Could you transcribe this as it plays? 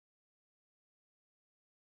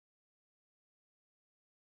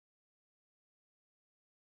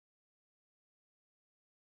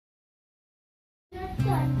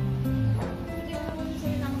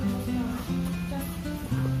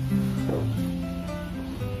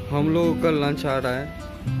हम लोगों का लंच आ रहा है।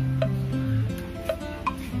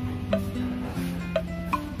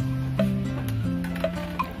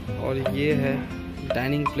 और ये है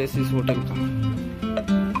डाइनिंग प्लेस इस होटल का।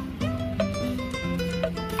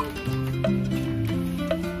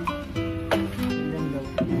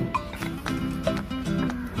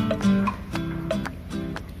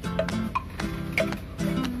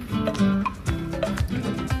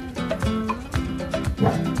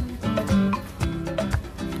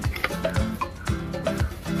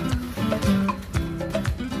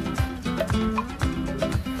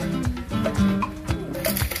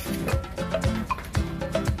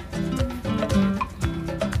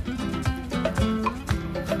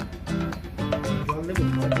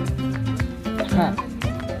 हाँ।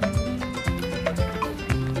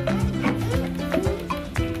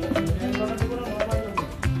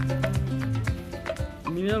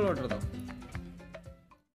 मिनरल वाटर था।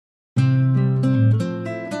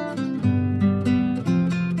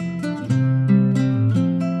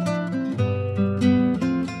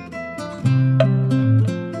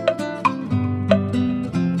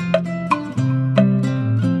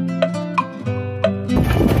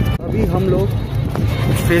 अभी हम लोग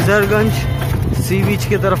फ्रेजरगंज सी बीच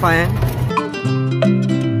की तरफ आए हैं।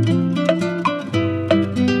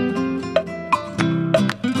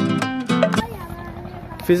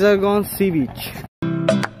 फ्रेजरगंज सी बीच।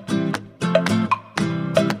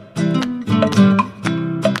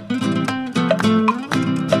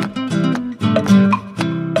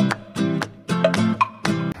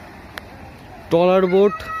 ट्रॉलर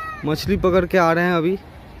बोट मछली पकड़ के आ रहे हैं अभी।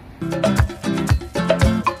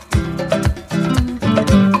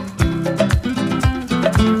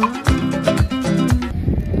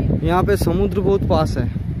 यहाँ पे समुद्र बहुत पास है।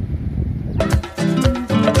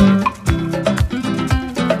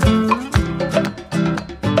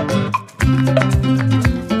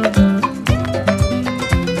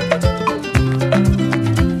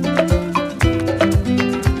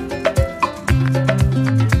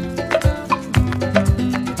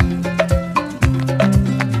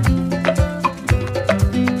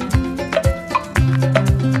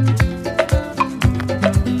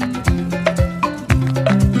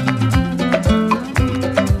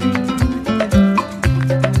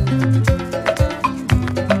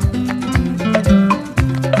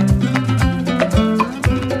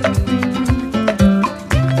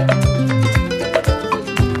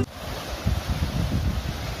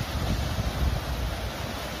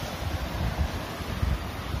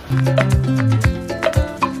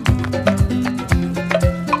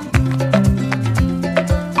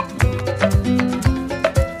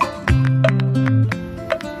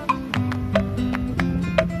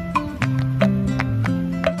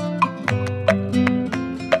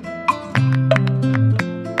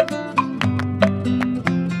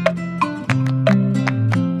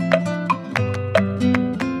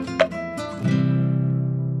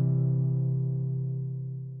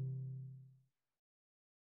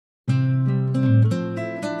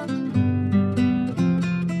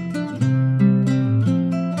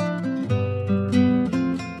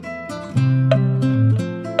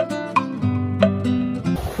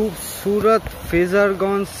 खूबसूरत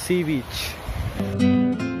फ्रेजरगंज सी बीच।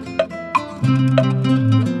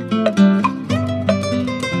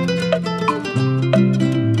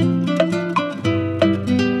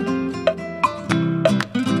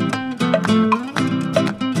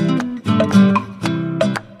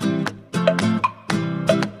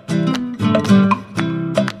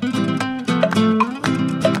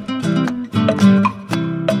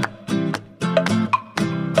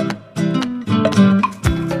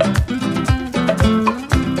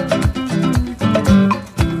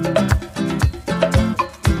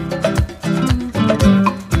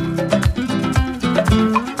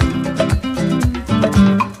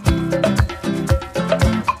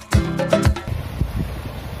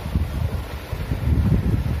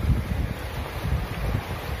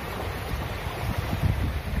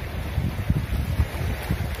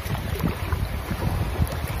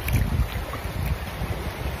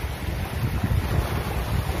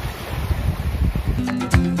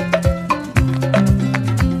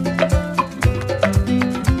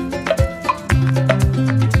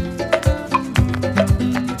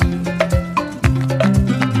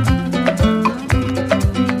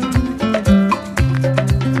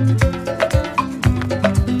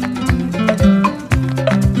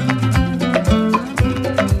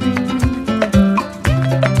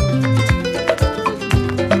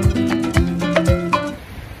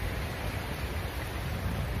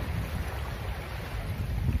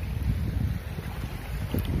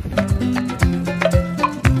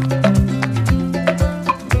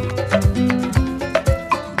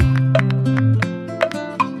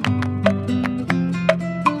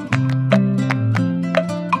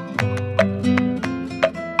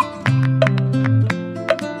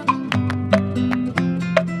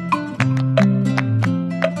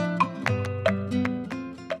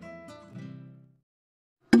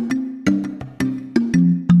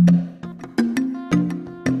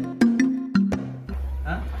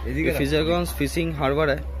 फ्रेजरगंज फिशिंग हार्बर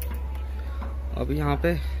है। अब यहाँ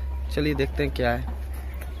पे चलिए देखते हैं क्या है।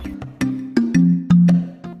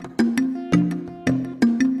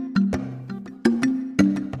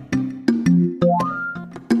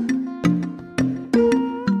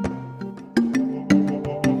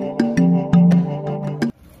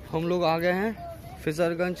 हम लोग आ गए हैं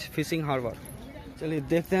फ्रेजरगंज फिशिंग हार्बर। चलिए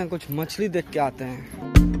देखते हैं, कुछ मछली देख के आते हैं।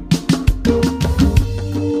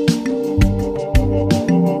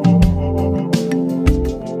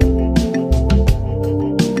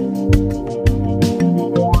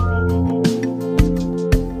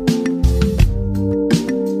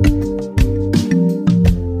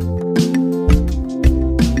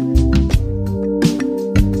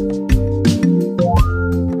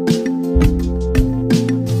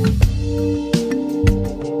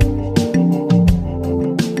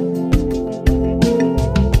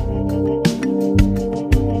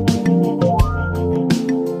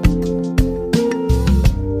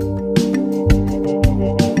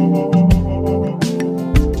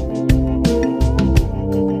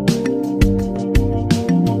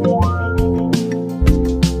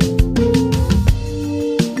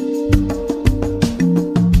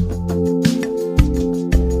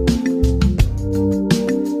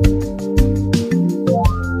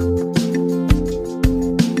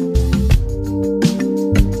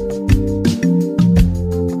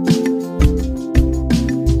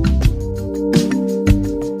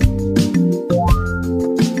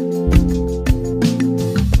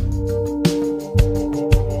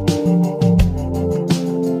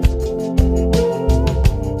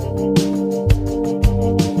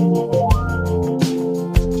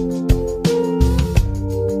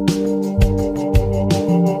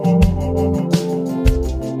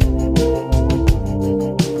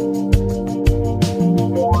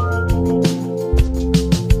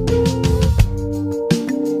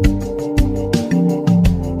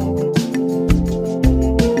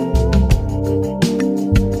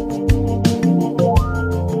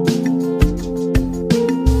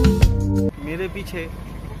 पीछे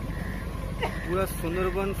पूरा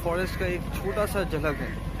सुंदरबन फॉरेस्ट का एक छोटा सा झलक है।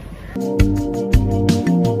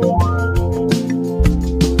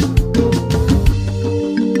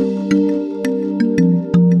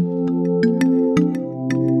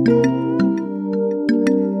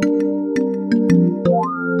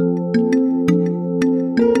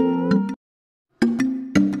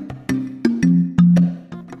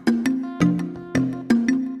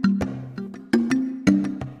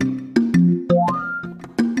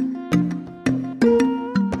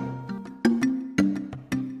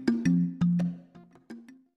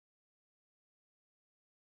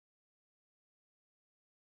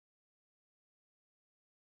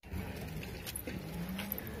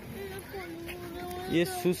 ये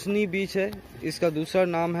सुसनी बीच है, इसका दूसरा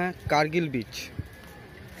नाम है कारगिल बीच।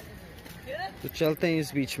 तो चलते हैं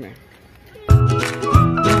इस बीच में।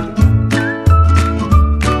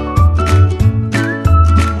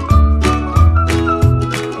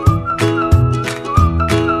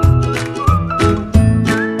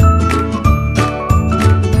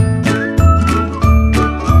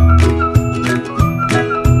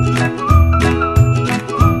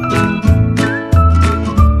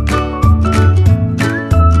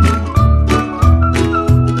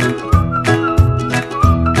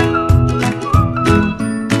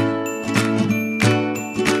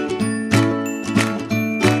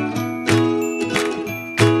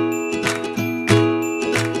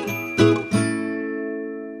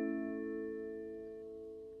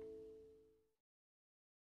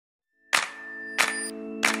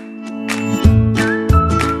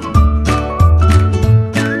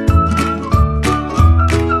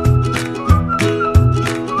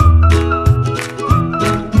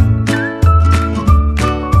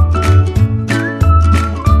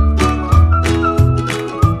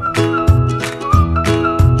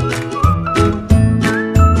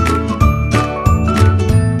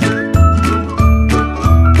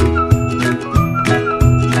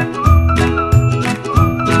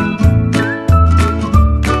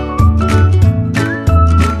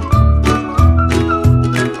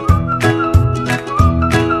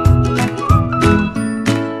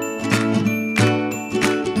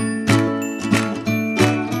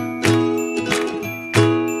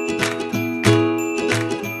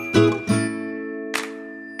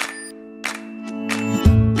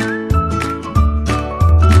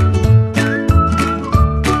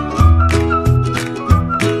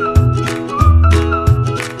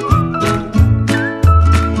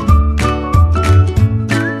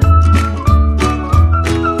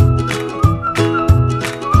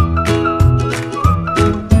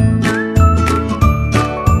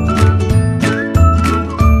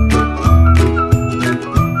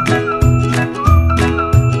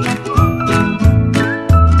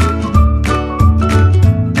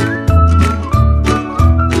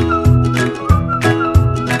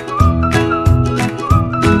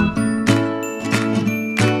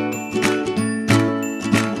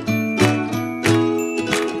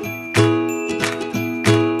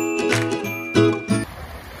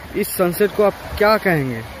 सनसेट को आप क्या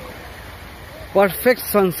कहेंगे? Perfect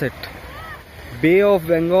sunset, bay of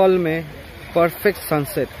Bengal में परफेक्ट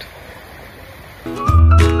सनसेट।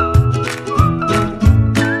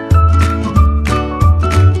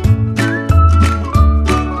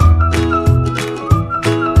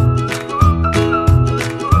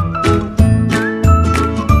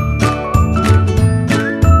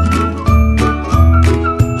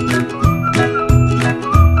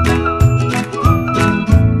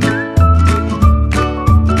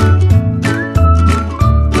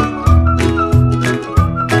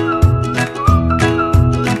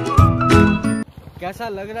 कैसा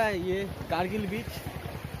लग रहा है ये कारगिल बीच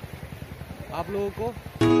आप लोगों को?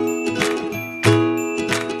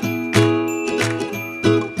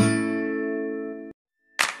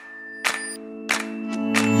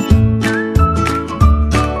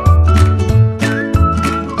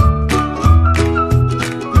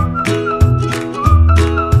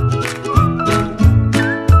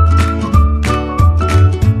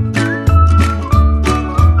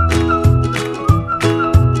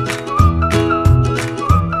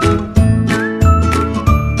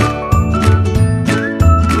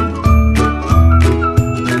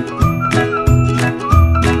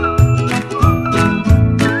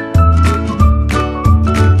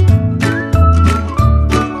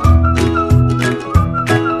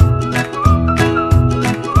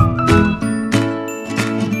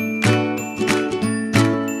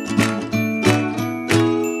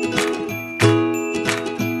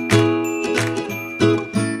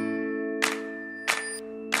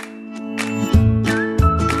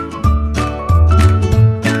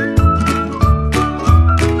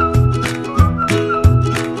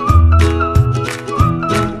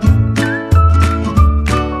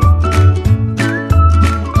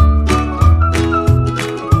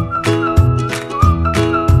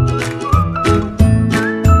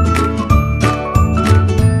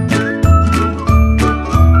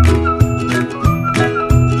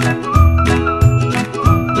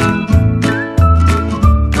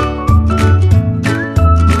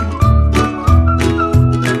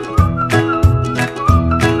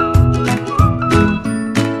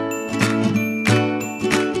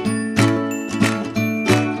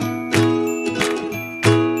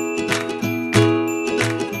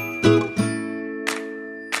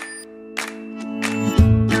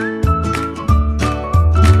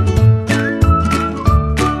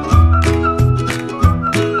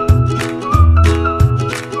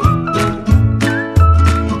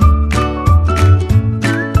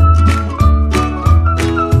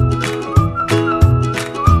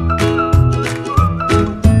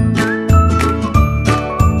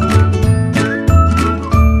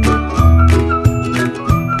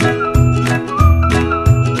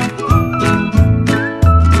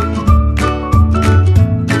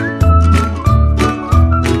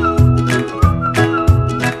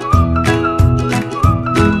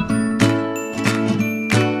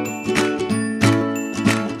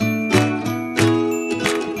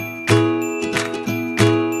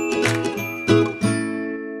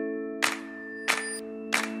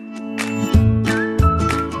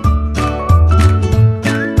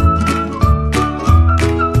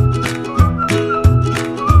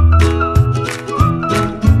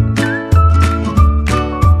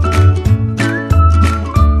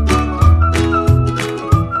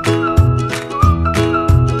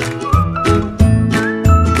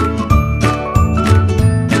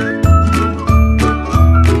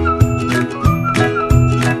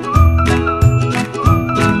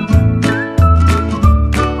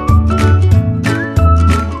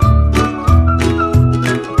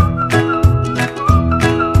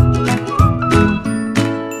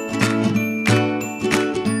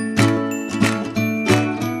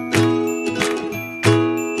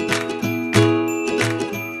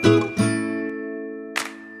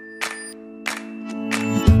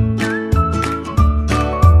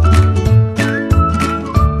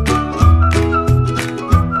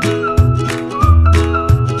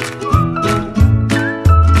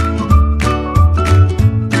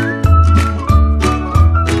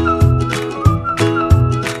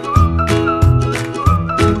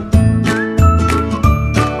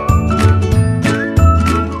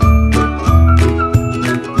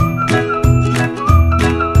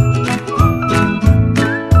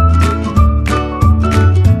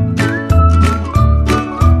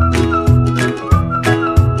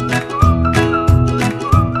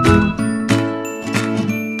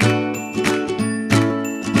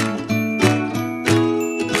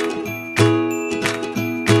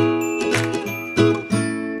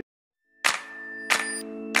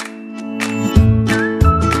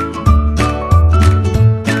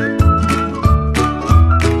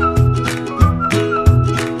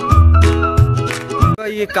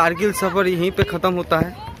 कारगिल सफ़र यहीं पे ख़त्म होता है।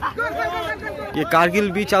 ये कारगिल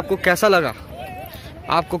बीच आपको कैसा लगा,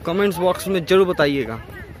 आपको कमेंट्स बॉक्स में ज़रूर बताइएगा।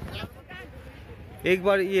 एक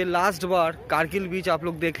बार ये लास्ट बार कारगिल बीच आप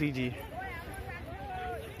लोग देख लीजिए।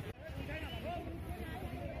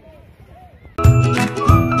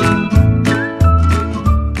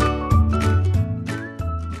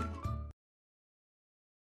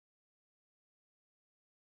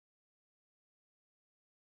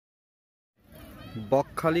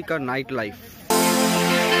 बकखाली का नाइट लाइफ।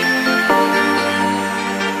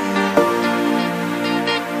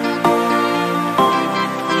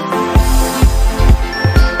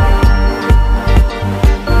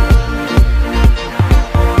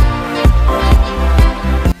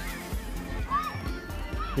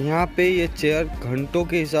 यहाँ पे ये चेयर घंटों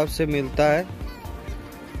के हिसाब से मिलता है,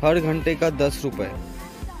 हर घंटे का 10 रुपए।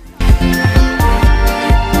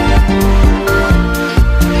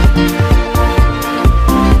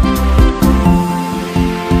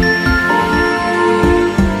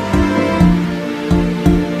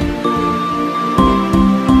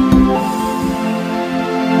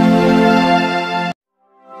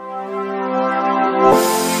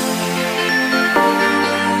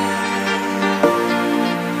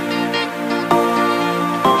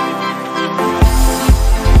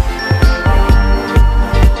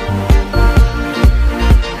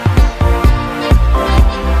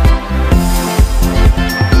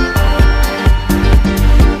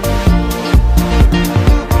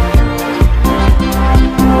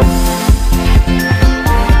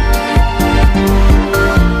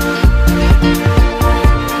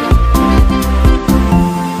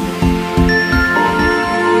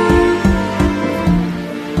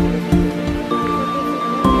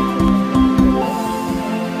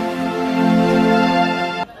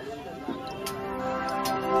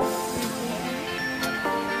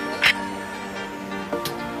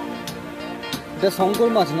 এটা শঙ্কর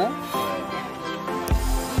মাছ না?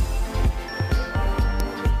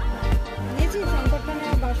 নিয়েছি শঙ্করটা না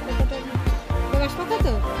বাঁশপাতাটা? বাঁশপাতা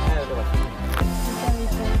তো? হ্যাঁ ওটা বাঁশপাতা।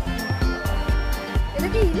 এটা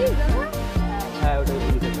কি ইলিশ দাদা? হ্যাঁ ওটা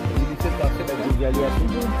ইলিশের কাছে গুজিয়ালি আছে।